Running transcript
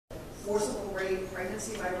forcible rape,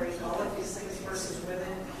 pregnancy by rape, all of these things versus women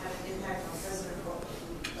have an impact on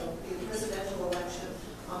the presidential election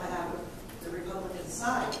on behalf of the Republican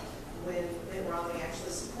side. When Mitt Romney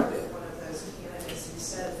actually supported one of those candidates who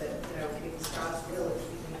said that, it was God's will if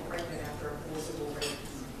you became pregnant after a forcible rape.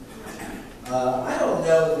 I don't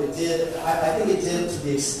know if it did. I think it did to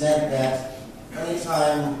the extent that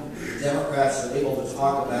anytime Democrats are able to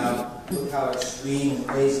talk about, look how extreme and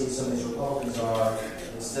crazy some of these Republicans are,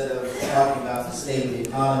 instead of talking about the state of the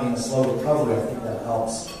economy and the slow recovery, I think that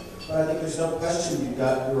helps. But I think there's no question you've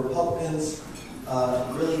got the Republicans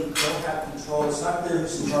really don't have control. It's not clear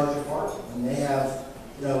who's in charge of party. And they have,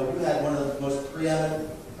 you had one of the most preeminent,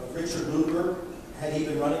 Richard Lugar, had he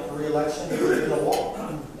been running for re-election, he would have been a walk.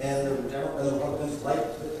 And the Republicans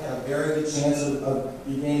had a very good chance of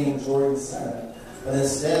regaining a majority in the Senate. But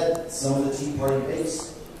instead, some of the Tea Party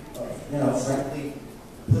base, frankly,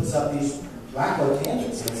 puts up these wacko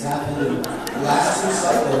candidates. It's happened in the last two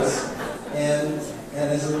cycles, and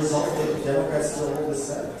as a result, the Democrats still hold the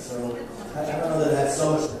Senate. So I don't know that it had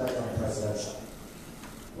so much effect on the presidential.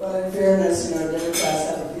 Well, in fairness, Democrats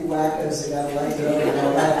have a few wackos that got elected over and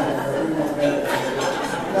all that, but we won't get it.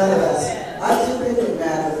 None of us. I do think it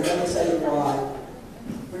matters. Let me tell you why.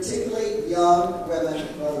 Particularly young women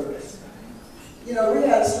voters. We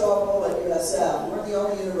had a straw poll at USF. We're the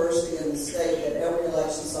only university in the state that every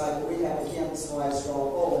election cycle we have a campus-wide straw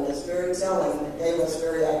poll, and it's very telling, and it gave us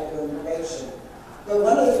very accurate information. But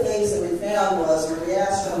one of the things that we found was when we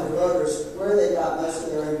asked younger voters where they got most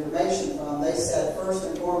of their information from, they said first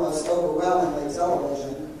and foremost overwhelmingly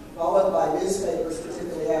television, followed by newspapers,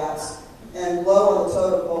 particularly apps, and low on the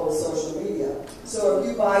totem pole with social media. So if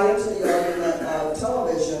you buy into the argument of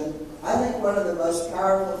television, I think one of the most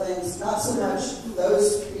powerful things, not so much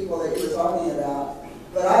those people that you were talking about,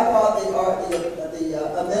 but I thought the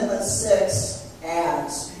Amendment 6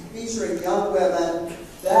 ads featuring young women,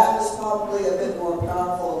 that was probably a bit more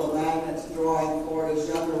powerful of a magnet drawing for these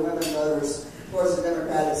younger women voters towards the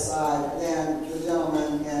Democratic side than the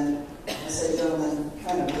gentleman, and I say gentleman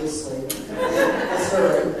kind of loosely, in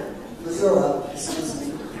Missouri, excuse me.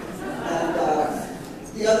 And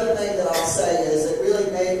the other thing that I'll say is it really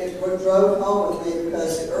drove home with me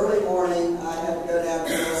because the early morning I had to go down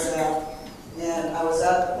to USF and I was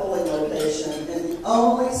at the polling location, and the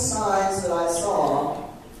only signs that I saw,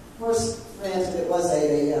 first, granted it was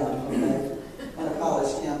 8 a.m., okay, on a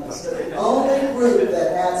college campus, but the only group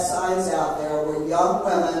that had signs out there were young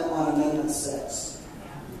women